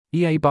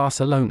EA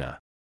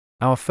Barcelona.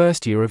 Our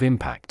First Year of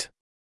Impact.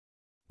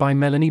 By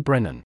Melanie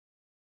Brennan.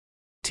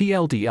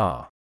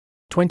 TLDR.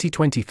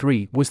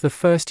 2023 was the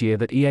first year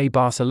that EA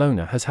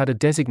Barcelona has had a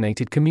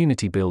designated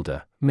community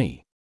builder,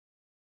 me.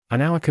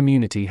 And our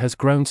community has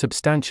grown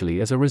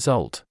substantially as a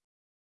result.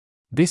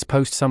 This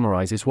post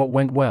summarizes what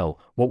went well,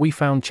 what we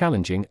found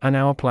challenging, and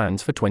our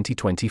plans for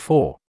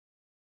 2024.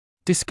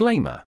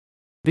 Disclaimer.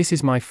 This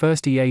is my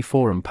first EA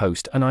forum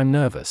post and I'm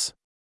nervous.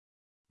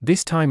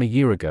 This time a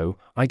year ago,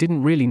 I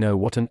didn't really know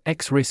what an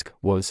X-risk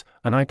was,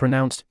 and I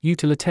pronounced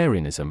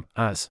utilitarianism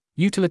as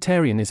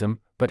utilitarianism,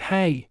 but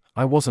hey,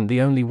 I wasn't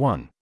the only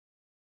one.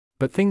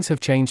 But things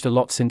have changed a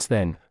lot since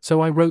then, so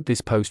I wrote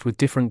this post with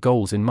different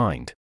goals in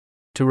mind.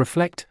 To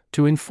reflect,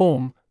 to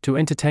inform, to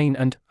entertain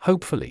and,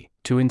 hopefully,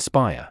 to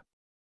inspire.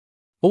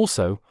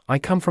 Also, I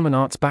come from an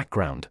arts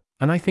background,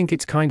 and I think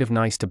it's kind of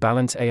nice to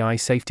balance AI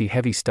safety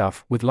heavy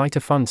stuff with lighter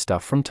fun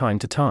stuff from time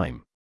to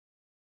time.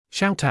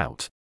 Shout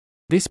out.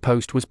 This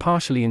post was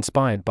partially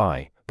inspired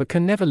by, but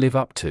can never live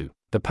up to,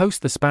 the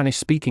post The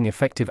Spanish-speaking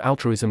effective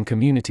altruism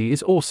community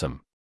is awesome.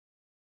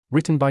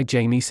 Written by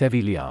Jamie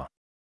Sevilla.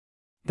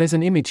 There's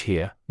an image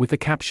here, with the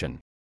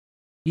caption.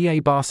 EA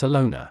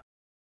Barcelona.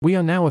 We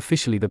are now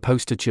officially the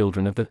poster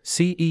children of the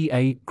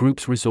CEA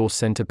Groups Resource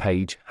Center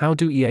page, How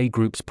do EA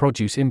Groups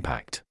Produce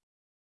Impact?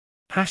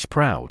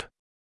 #proud.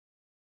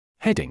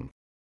 Heading.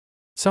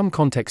 Some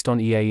context on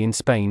EA in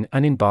Spain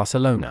and in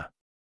Barcelona.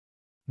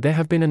 There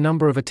have been a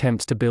number of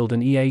attempts to build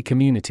an EA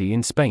community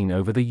in Spain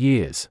over the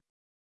years.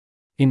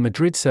 In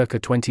Madrid circa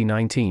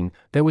 2019,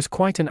 there was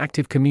quite an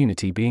active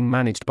community being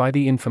managed by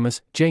the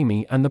infamous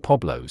Jamie and the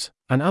Poblos,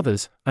 and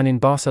others, and in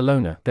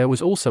Barcelona there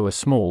was also a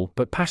small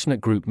but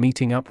passionate group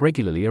meeting up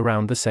regularly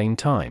around the same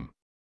time.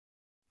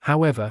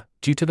 However,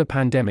 due to the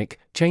pandemic,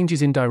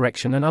 changes in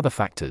direction and other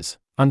factors,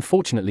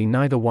 unfortunately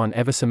neither one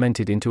ever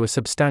cemented into a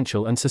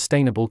substantial and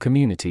sustainable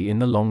community in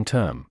the long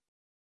term.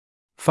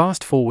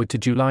 Fast forward to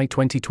July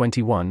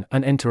 2021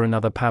 and enter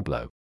another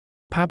Pablo.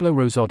 Pablo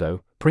Rosado,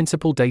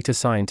 principal data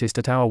scientist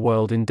at Our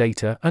World in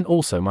Data and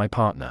also my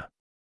partner.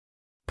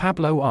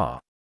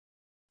 Pablo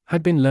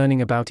had been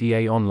learning about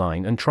EA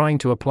online and trying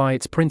to apply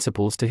its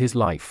principles to his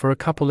life for a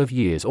couple of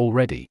years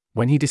already,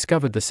 when he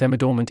discovered the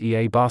semi-dormant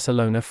EA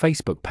Barcelona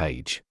Facebook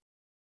page.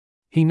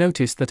 He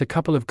noticed that a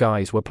couple of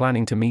guys were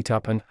planning to meet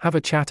up and have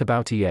a chat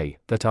about EA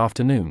that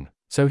afternoon,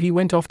 so he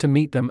went off to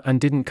meet them and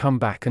didn't come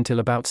back until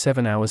about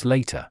 7 hours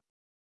later.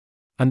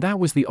 And that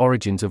was the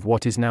origins of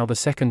what is now the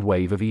second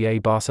wave of EA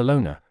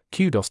Barcelona.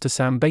 Kudos to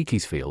Sam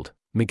Bakesfield,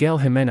 Miguel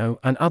Jimeno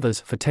and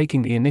others for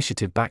taking the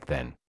initiative back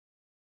then.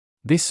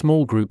 This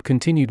small group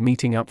continued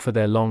meeting up for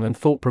their long and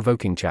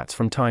thought-provoking chats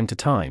from time to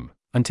time,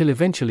 until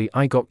eventually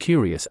I got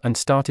curious and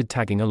started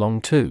tagging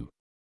along too.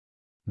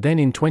 Then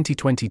in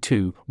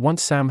 2022,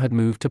 once Sam had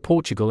moved to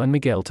Portugal and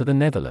Miguel to the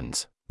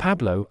Netherlands,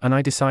 Pablo and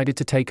I decided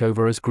to take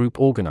over as group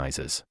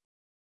organizers.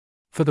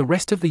 For the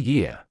rest of the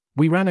year,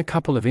 we ran a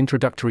couple of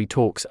introductory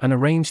talks and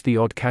arranged the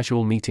odd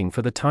casual meeting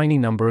for the tiny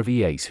number of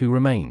EAs who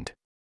remained.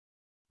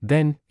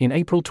 Then, in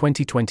April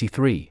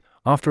 2023,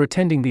 after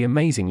attending the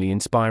amazingly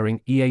inspiring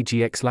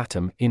EAGX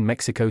Latam in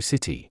Mexico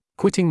City,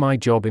 quitting my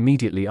job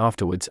immediately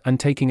afterwards and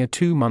taking a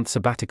 2-month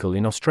sabbatical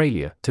in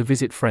Australia to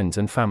visit friends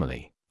and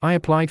family, I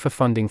applied for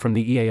funding from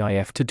the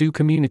EAIF to do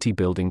community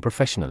building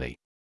professionally.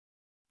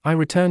 I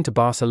returned to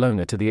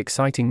Barcelona to the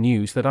exciting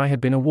news that I had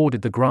been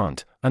awarded the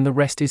grant, and the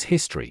rest is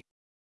history.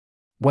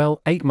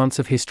 Well, 8 months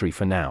of history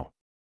for now.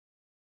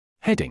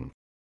 Heading.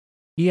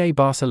 EA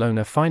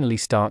Barcelona finally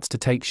starts to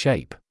take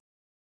shape.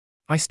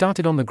 I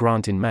started on the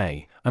grant in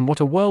May, and what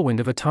a whirlwind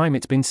of a time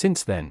it's been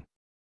since then.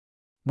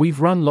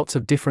 We've run lots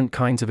of different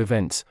kinds of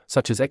events,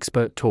 such as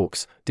expert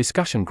talks,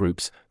 discussion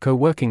groups,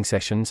 co-working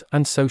sessions,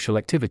 and social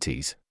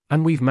activities,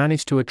 and we've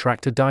managed to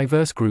attract a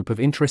diverse group of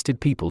interested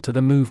people to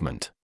the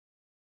movement.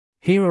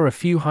 Here are a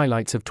few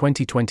highlights of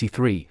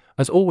 2023,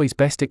 as always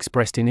best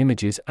expressed in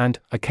images and,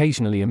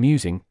 occasionally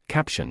amusing,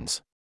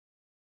 captions.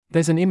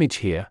 There's an image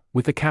here,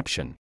 with the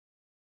caption.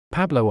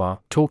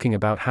 Pablo talking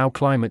about how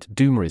climate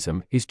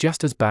doomerism is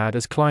just as bad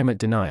as climate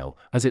denial,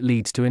 as it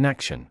leads to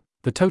inaction,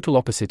 the total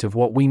opposite of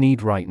what we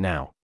need right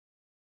now.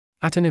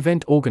 At an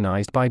event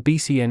organized by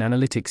BCN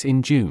Analytics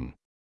in June.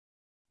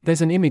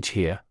 There's an image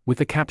here, with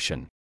the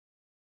caption.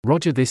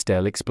 Roger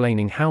Thisdale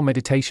explaining how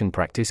meditation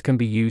practice can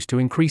be used to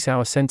increase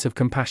our sense of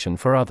compassion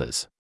for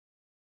others.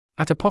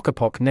 At a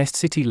Pocapok Nest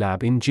City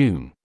Lab in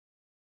June.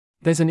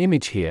 There's an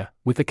image here,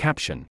 with the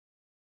caption.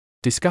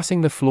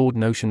 Discussing the flawed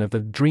notion of the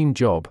dream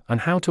job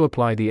and how to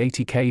apply the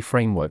 80K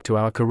framework to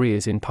our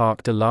careers in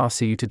Parc de la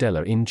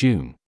Ciutadella in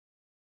June.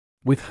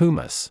 With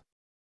Hummus.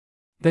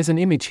 There's an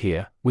image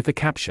here, with the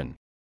caption.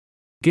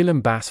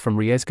 Guillem Bass from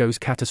Riesgos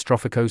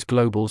Catastróficos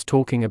Globals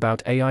talking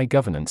about AI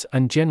governance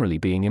and generally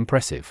being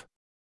impressive.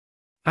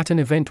 At an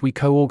event we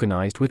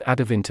co-organized with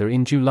Adavinta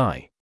in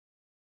July.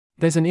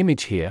 There's an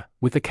image here,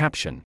 with the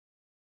caption.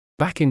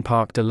 Back in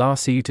Parc de la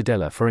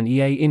Ciutadella for an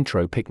EA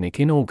intro picnic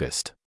in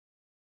August.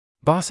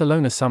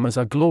 Barcelona summers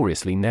are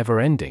gloriously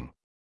never-ending.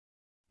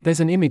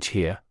 There's an image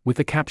here, with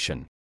the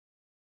caption.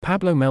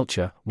 Pablo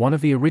Melcher, one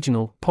of the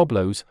original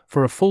Pablos.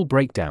 For a full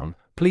breakdown,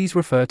 please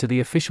refer to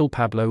the official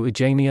Pablo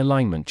Ujemi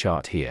alignment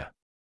chart here.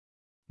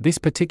 This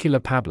particular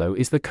Pablo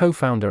is the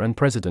co-founder and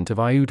president of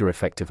Ayuda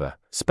Efectiva,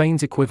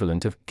 Spain's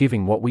equivalent of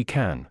Giving What We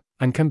Can,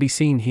 and can be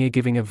seen here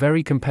giving a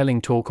very compelling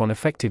talk on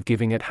effective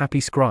giving at Happy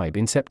Scribe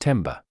in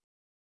September.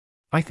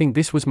 I think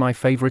this was my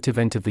favorite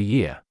event of the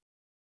year.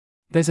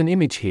 There's an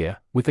image here,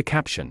 with the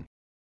caption.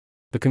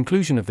 The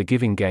conclusion of the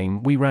giving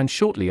game we ran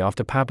shortly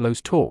after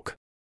Pablo's talk.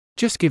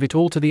 Just give it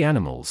all to the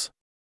animals.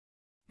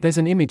 There's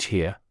an image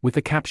here, with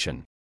the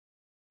caption.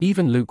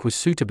 Even Luke was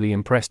suitably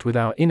impressed with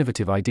our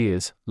innovative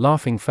ideas,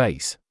 laughing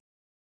face.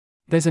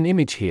 There's an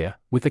image here,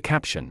 with the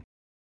caption.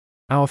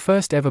 Our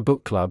first ever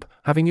book club,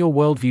 having your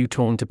worldview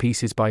torn to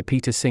pieces by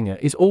Peter Singer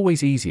is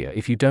always easier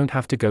if you don't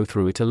have to go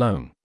through it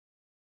alone.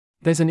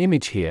 There's an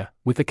image here,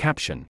 with the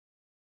caption.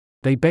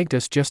 They begged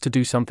us just to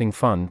do something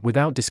fun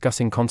without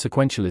discussing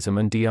consequentialism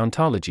and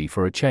deontology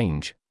for a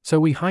change, so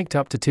we hiked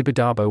up to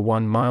Tibidabo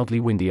one mildly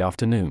windy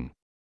afternoon.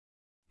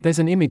 There's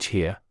an image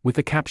here, with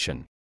the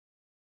caption.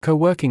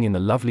 Co-working in the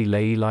lovely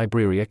Lei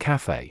Libreria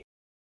Cafe.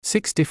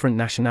 6 different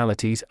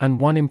nationalities and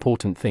one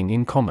important thing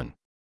in common.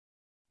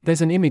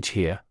 There's an image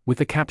here, with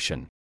the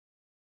caption.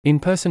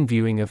 In-person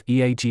viewing of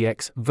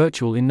EAGX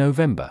virtual in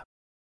November.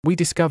 We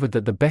discovered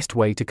that the best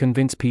way to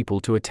convince people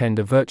to attend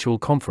a virtual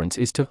conference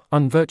is to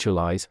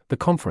unvirtualize the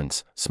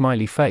conference,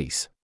 smiley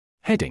face.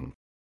 Heading.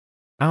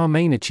 Our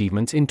main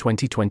achievements in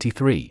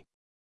 2023.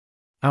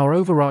 Our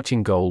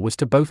overarching goal was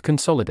to both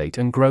consolidate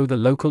and grow the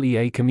local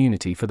EA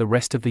community for the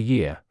rest of the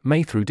year,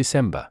 May through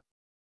December.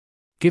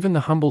 Given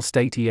the humble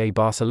state EA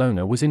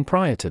Barcelona was in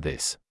prior to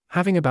this,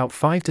 having about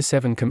 5 to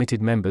 7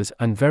 committed members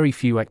and very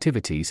few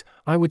activities,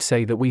 I would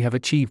say that we have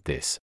achieved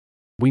this.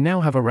 We now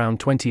have around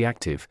 20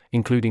 active,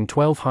 including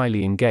 12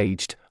 highly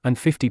engaged, and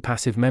 50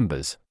 passive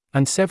members,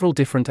 and several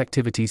different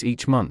activities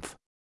each month.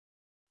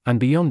 And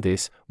beyond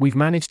this, we've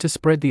managed to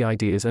spread the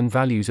ideas and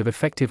values of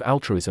effective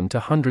altruism to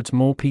hundreds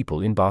more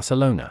people in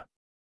Barcelona.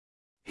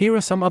 Here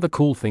are some other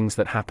cool things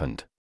that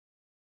happened.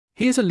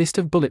 Here's a list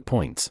of bullet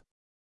points.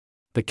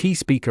 The key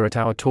speaker at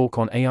our talk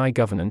on AI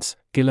governance,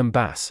 Guillem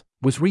Bass,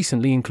 was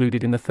recently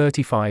included in the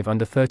 35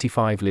 under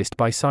 35 list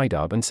by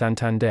SIDAB and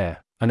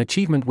Santander, an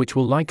achievement which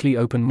will likely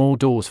open more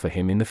doors for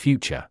him in the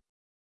future.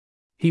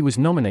 He was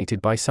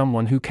nominated by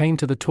someone who came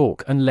to the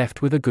talk and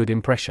left with a good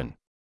impression.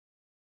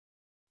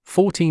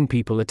 14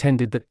 people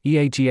attended the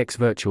EAGX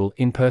virtual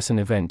in-person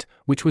event,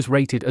 which was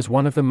rated as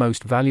one of the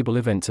most valuable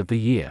events of the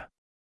year.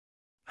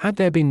 Had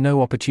there been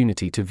no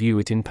opportunity to view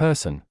it in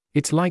person,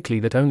 it's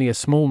likely that only a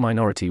small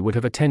minority would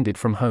have attended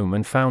from home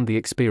and found the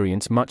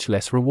experience much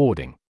less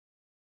rewarding.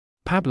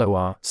 Pablo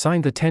R.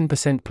 signed the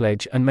 10%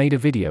 pledge and made a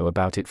video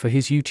about it for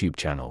his YouTube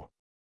channel.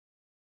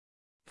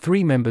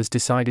 3 members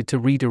decided to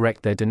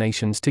redirect their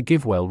donations to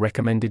GiveWell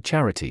recommended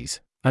charities,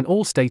 and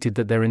all stated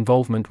that their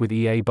involvement with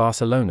EA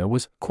Barcelona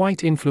was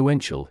quite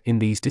influential in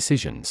these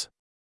decisions.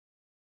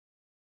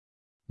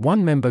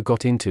 1 member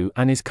got into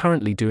and is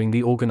currently doing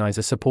the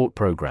organizer support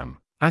program,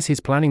 as he's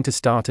planning to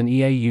start an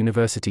EA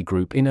University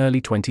group in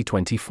early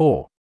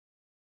 2024.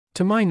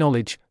 To my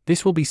knowledge,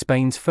 this will be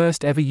Spain's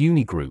first ever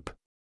uni group.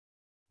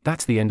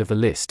 That's the end of the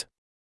list.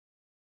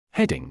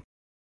 Heading.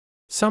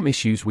 Some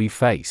issues we've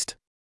faced.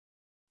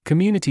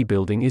 Community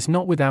building is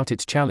not without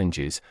its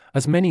challenges,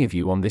 as many of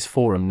you on this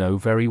forum know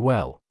very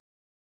well.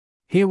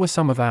 Here were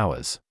some of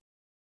ours.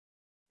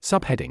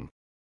 Subheading.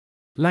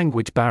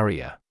 Language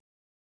barrier.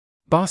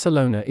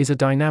 Barcelona is a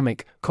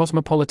dynamic,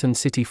 cosmopolitan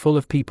city full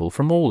of people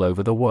from all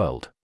over the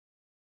world.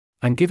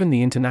 And given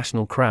the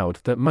international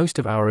crowd that most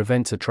of our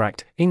events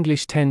attract,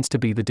 English tends to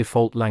be the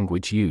default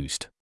language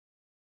used.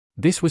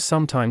 This was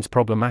sometimes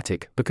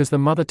problematic because the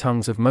mother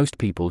tongues of most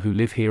people who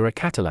live here are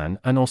Catalan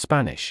and/or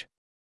Spanish.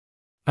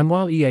 And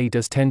while EA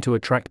does tend to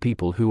attract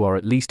people who are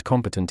at least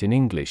competent in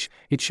English,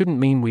 it shouldn't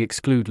mean we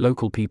exclude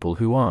local people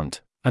who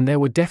aren't, and there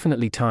were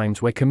definitely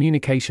times where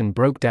communication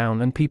broke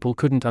down and people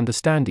couldn't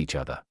understand each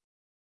other.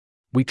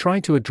 We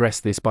tried to address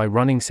this by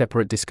running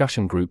separate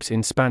discussion groups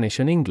in Spanish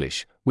and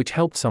English, which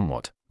helped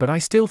somewhat, but I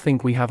still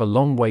think we have a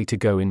long way to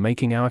go in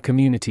making our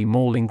community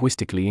more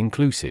linguistically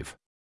inclusive.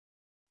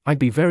 I'd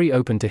be very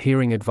open to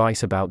hearing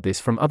advice about this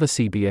from other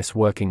CBS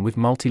working with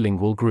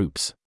multilingual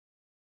groups.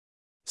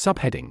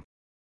 Subheading.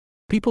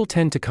 People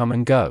tend to come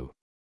and go.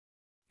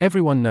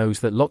 Everyone knows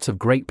that lots of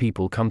great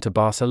people come to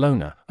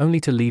Barcelona, only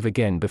to leave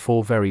again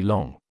before very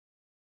long.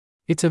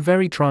 It's a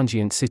very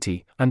transient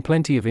city, and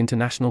plenty of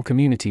international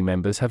community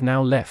members have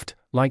now left,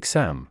 like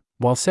Sam,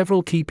 while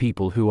several key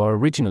people who are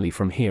originally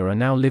from here are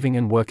now living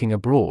and working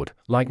abroad,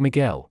 like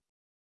Miguel.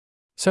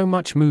 So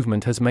much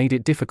movement has made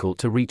it difficult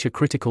to reach a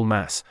critical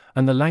mass,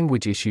 and the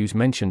language issues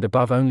mentioned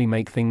above only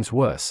make things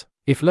worse.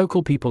 If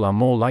local people are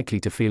more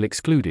likely to feel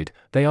excluded,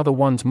 they are the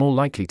ones more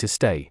likely to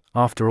stay,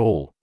 after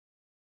all.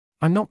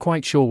 I'm not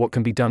quite sure what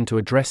can be done to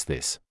address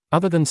this,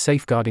 other than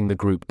safeguarding the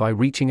group by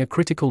reaching a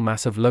critical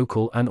mass of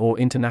local and/or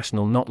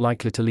international not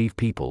likely to leave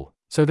people,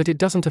 so that it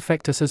doesn't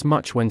affect us as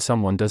much when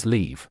someone does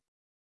leave.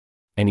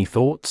 Any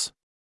thoughts?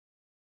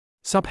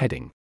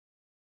 Subheading.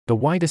 the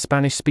wider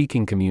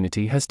Spanish-speaking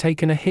community has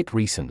taken a hit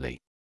recently.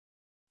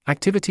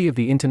 Activity of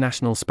the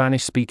international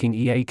Spanish-speaking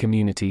EA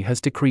community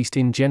has decreased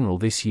in general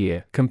this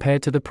year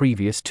compared to the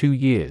previous 2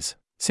 years,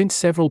 since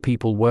several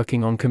people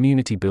working on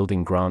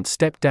community-building grants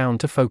stepped down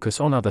to focus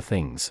on other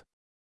things.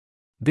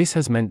 This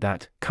has meant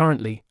that,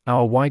 currently,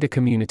 our wider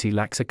community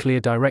lacks a clear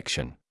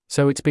direction,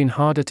 so it's been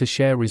harder to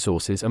share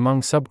resources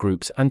among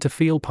subgroups and to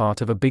feel part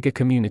of a bigger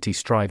community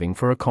striving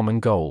for a common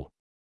goal.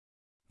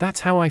 That's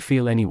how I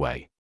feel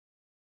anyway.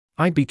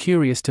 I'd be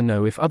curious to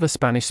know if other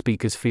Spanish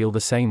speakers feel the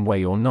same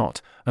way or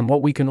not, and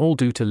what we can all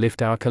do to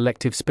lift our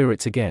collective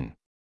spirits again.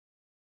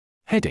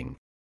 Heading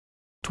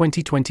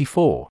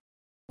 2024.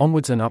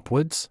 Onwards and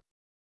upwards?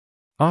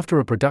 After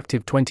a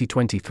productive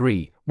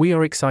 2023, we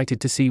are excited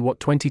to see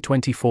what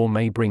 2024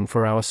 may bring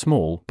for our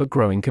small but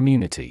growing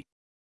community.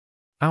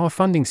 Our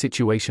funding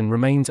situation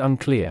remains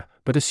unclear,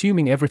 but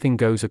assuming everything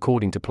goes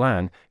according to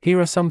plan, here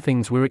are some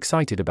things we're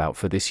excited about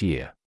for this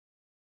year.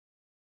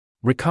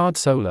 Ricard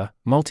Soler,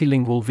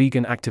 multilingual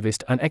vegan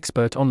activist and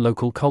expert on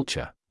local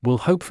culture, will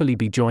hopefully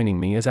be joining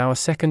me as our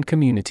second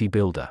community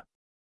builder.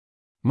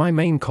 My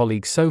main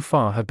colleagues so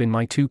far have been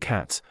my 2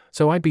 cats,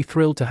 so I'd be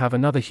thrilled to have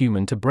another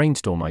human to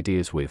brainstorm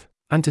ideas with,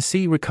 and to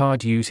see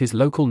Ricard use his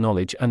local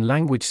knowledge and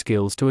language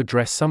skills to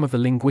address some of the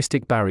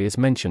linguistic barriers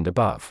mentioned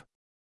above.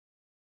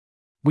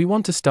 We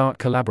want to start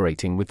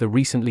collaborating with the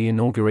recently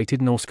inaugurated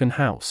Norsken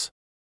House,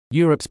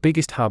 Europe's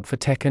biggest hub for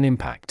tech and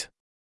impact.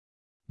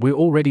 We're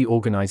already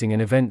organizing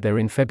an event there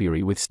in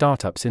February with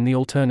startups in the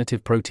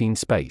alternative protein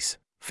space,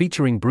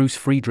 featuring Bruce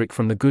Friedrich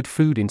from the Good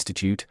Food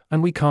Institute,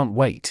 and we can't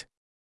wait.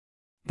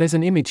 There's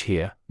an image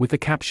here, with the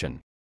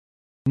caption,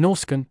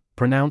 Norsken,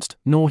 pronounced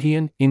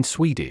Norhien in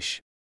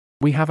Swedish.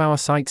 We have our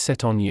sights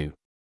set on you.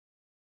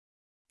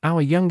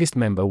 Our youngest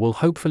member will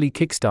hopefully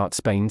kickstart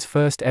Spain's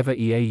first ever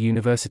EA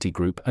university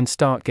group and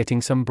start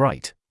getting some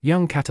bright,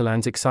 young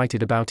Catalans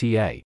excited about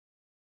EA.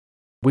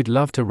 We'd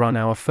love to run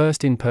our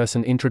first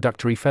in-person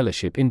introductory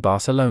fellowship in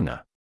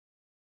Barcelona.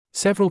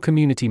 Several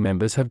community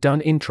members have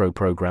done intro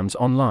programs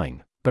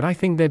online, but I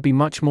think there'd be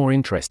much more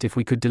interest if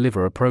we could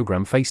deliver a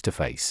program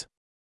face-to-face.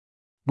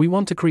 We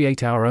want to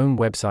create our own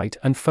website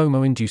and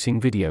FOMO-inducing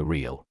video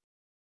reel.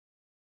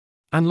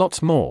 And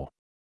lots more.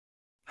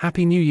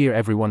 Happy New Year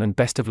everyone and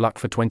best of luck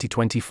for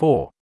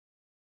 2024.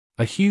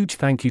 A huge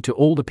thank you to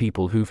all the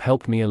people who've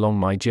helped me along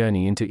my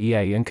journey into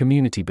EA and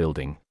community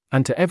building,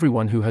 and to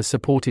everyone who has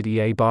supported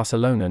EA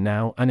Barcelona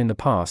now and in the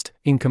past.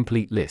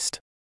 Incomplete list.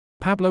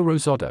 Pablo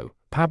Rosado,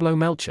 Pablo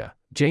Melcher,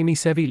 Jamie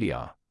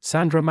Sevilla,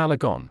 Sandra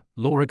Malagon,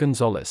 Laura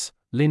Gonzalez,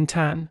 Lynn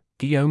Tan,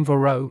 Guillaume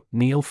Varro,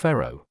 Neil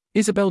Ferro,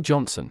 Isabel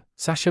Johnson,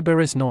 Sasha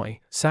Beresnoy,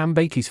 Sam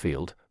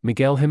Bakesfield,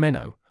 Miguel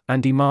Jimeno,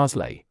 Andy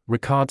Marsley,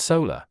 Ricard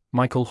Soler,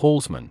 Michael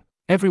Halsman,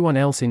 everyone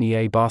else in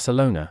EA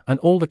Barcelona and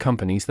all the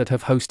companies that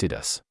have hosted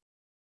us.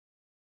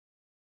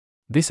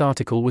 This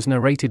article was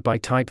narrated by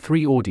Type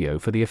 3 Audio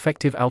for the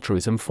Effective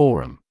Altruism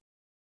Forum.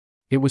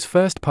 It was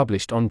first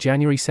published on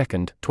January 2,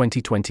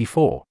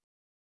 2024.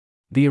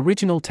 The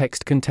original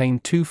text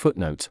contained 2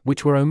 footnotes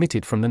which were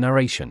omitted from the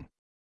narration.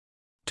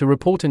 To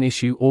report an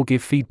issue or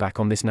give feedback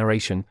on this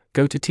narration,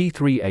 go to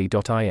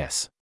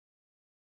t3a.is.